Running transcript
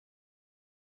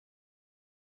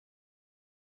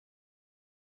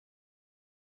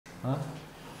Huh?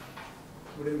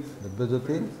 Good evening, sir.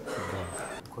 Dibyajyoti,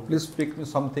 please speak me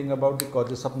something about the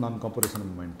causes of non-cooperation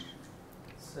movement.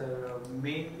 Sir,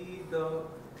 mainly the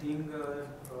thing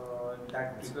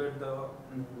that triggered the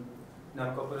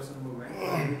non-cooperation movement,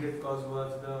 the immediate cause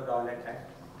was the Rowlatt Act.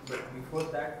 But before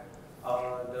that,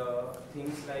 the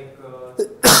things like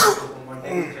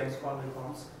Montaigne James Bond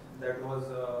reforms that was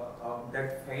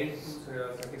that failed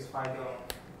to satisfy the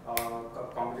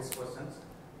Congress persons,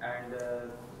 and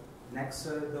next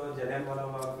the Jallianwala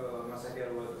Bagh massacre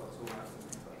was also one of the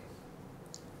main causes.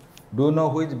 Do you know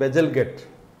who is Bazalgette?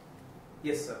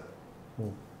 Yes, sir.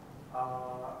 Who?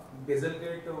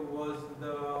 Bazalgette was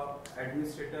the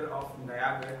administrator of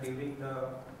Niagara during the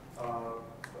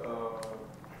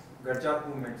Gurjat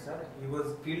movement, sir. He was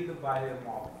killed by a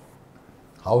mob.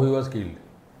 How he was killed?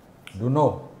 Do you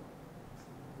know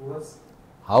Who was?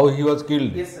 how he was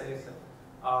killed? Yes, sir. Yes, sir.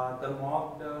 The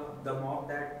mob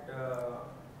that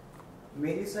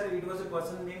mainly, sir, it was a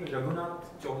person named Raghunath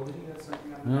Chaudhary or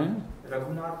something.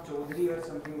 Raghunath Chaudhary or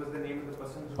something was the name of the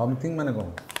person. Something मैंने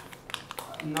कहा.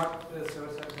 Not sure,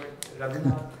 sir, but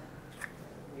Raghunath.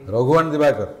 Raghuvan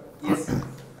Dibyakar. Yes, sir.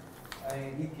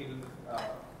 He killed.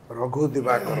 Raghu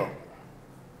Diwakar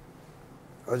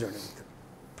Ajay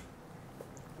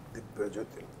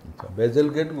Divyajyoti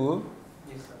बेजलगेट को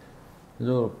Yes, sir.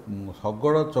 जो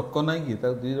शगड़ चक्क नहीं कि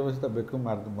दी बस bake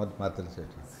मारते से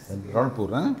Ranpur.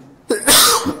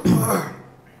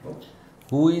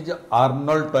 Who is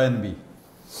Arnold Toynbee?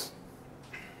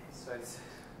 Sorry, sir.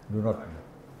 Do not know.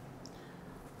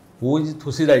 Who is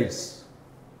Thucydides?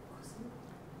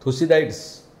 Thucydides?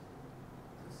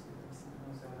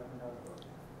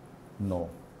 No.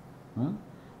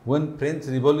 When French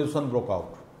Revolution broke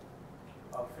out?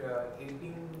 Of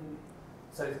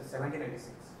 1786.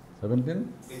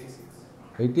 1786?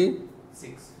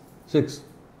 86. 6.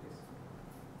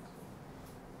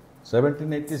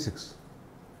 1786.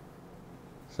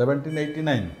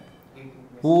 1789. 18, yes.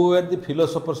 Who were the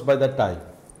philosophers by that time?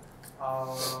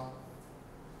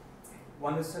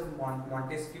 One is Sir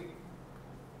Montesquieu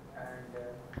and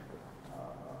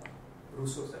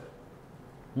Rousseau, sir.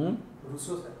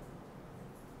 Rousseau, sir.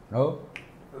 How?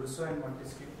 Rousseau and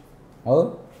Montesquieu.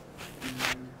 How?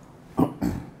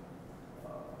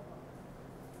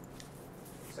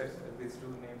 Sir, these two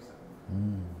names, sir.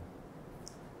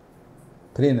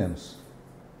 3 names.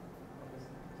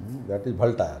 That is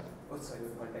Voltaire. Oh, sorry,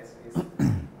 Montesquieu. Yes,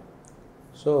 sir.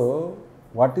 So,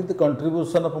 what is the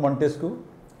contribution of Montesquieu?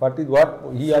 What is what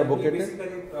he Sir, advocated? He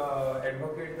basically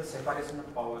advocated the separation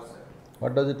of powers, sir.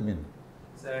 What does it mean?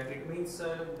 Sir, it means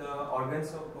the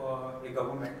organs of a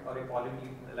government or a polity,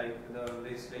 like the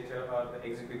legislature or the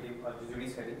executive or the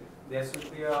judiciary, there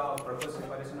should be a proper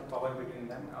separation of power between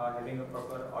them, having a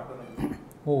proper autonomy.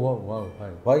 Oh, wow.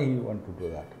 Why he want to do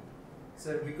that?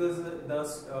 Sir, because the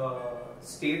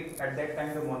state at that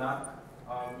time, the monarch,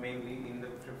 mainly in the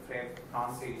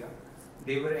France area,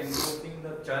 they were enforcing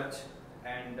the church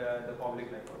and the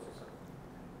public life also, sir.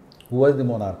 Who was the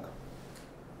monarch?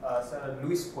 Sir,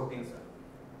 Louis XIV, sir.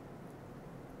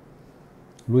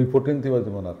 Louis XIV was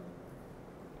the monarch.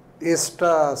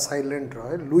 एस्टा silent रहा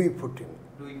है Louis XIV.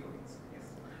 Louis XIV, yes.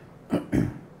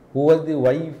 Who was the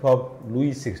wife of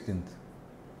Louis XVI?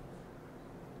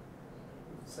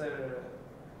 Sir,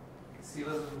 she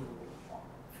was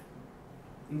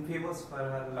infamous for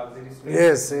her luxury stay.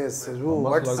 Yes. Who?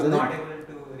 Almost What's the I'm luxury. not name? able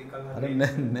to recall her अरे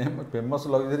name. Name famous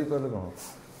luxury कहले कौन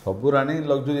सबू रानी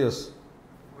luxurious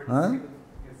But Huh? she was-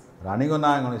 yes, sir. रानी को ना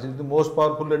कौन she is the most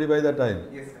powerful lady by that time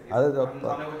Yes, sir. Yes, अरे sir. I'm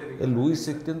unable to recall. Louis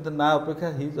XVI ना अपेक्षा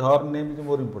his her name is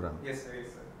more important Yes, sir. Yes,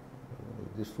 sir.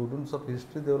 The students of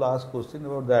history they will ask question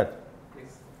about that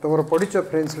Yes. तुमर पढ़िच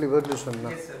French revolution ना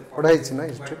Yes, sir. पढ़ाई छी ना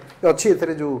history अच्छी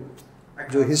एथरे जो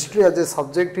history as a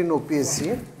subject in OPSC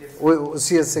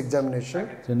OCS examination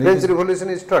French revolution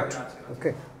is taught okay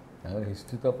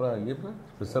history तो अपना ये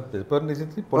स्पेशल पेपर नहीं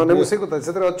थी माने मुसे को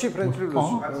सेथरे अच्छी French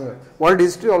revolution world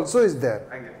history also is there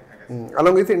I guess.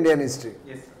 along with Indian history.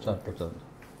 Yes, sir. चल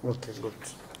Okay, good.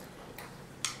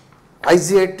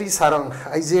 IGIT Sarang.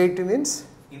 IGIT means?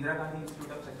 Indira Gandhi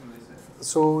Institute of Technology, sir.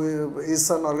 So, is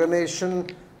an organization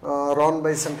run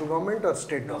by central government or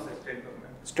state No, government? sir. State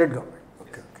government. State government.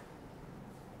 Okay, okay.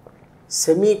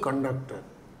 Semiconductor.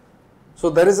 So,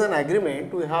 there is an agreement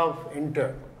we have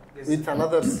entered Yes, with sir.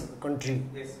 another country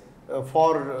Yes. for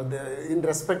in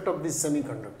respect of this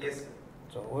semiconductor. Yes, sir.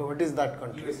 So, what is that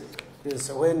country? USA, sir. Yes.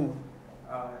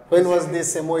 When was this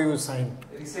MOU signed?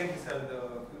 Recently, sir, the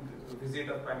visit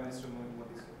of Prime Minister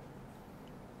Modi, sir.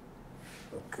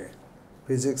 Okay.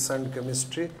 Physics and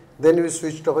chemistry. Then you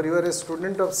switched over. You are a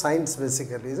student of science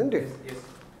basically, isn't it? Yes.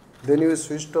 Then you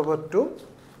switched over to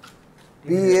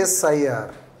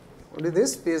PSIR. What is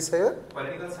this? PSIR?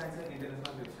 Political Science and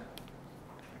International Relations.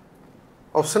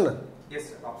 Optional. Yes,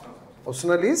 sir. Optional.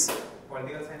 Optional is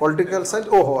Political Science. political science.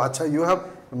 Oh, acha, you have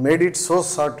made it so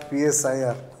short.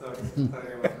 PSIR. Sorry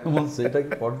about that. ମୁଁ ସେଇଟା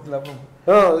କି ପଢ଼ୁଥିଲା ଆପଣ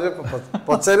ହଁ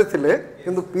ପଚାରିଥିଲେ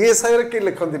କିନ୍ତୁ PSI ରେ କି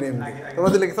ଲେଖନ୍ତିନି ଏମିତି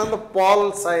ତମେ ଲେଖିଥାନ୍ତ ପଲ୍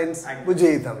ସାଇନ୍ସ ବୁଝି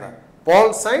ହେଇଥାନ୍ତା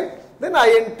Paul science then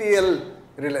INTL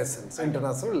relations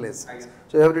international relations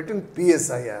so you have written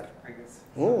PSIR I guess.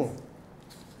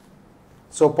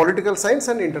 So political science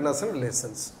and international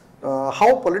relations how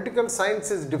political science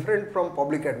is different from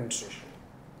public administration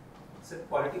So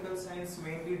political science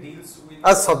mainly deals with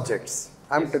as subjects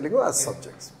I'm Yes. telling you as Yes.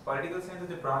 subjects Political science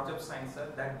is a branch of science, sir,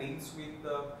 that deals with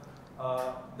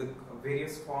the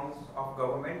various forms of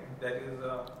government. That is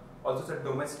also sir,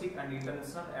 domestic and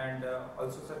international, and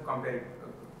also sir, compare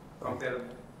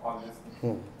all these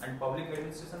things. And public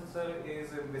administration, sir, is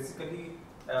basically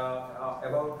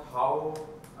about how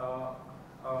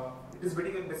it is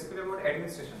basically about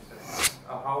administration, sir.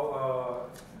 How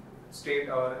state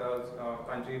or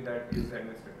country that is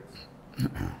administrated.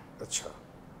 Acha.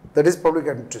 That is public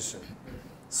administration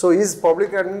so is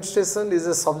public administration is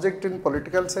a subject in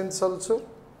political science also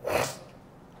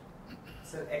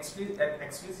Sir,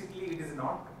 explicitly it is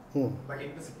not, but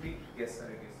implicitly yes, sir,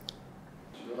 it is.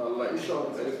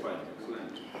 Very fine.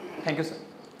 Excellent. Thank you, sir.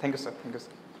 Thank you, sir. Thank you,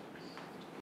 sir.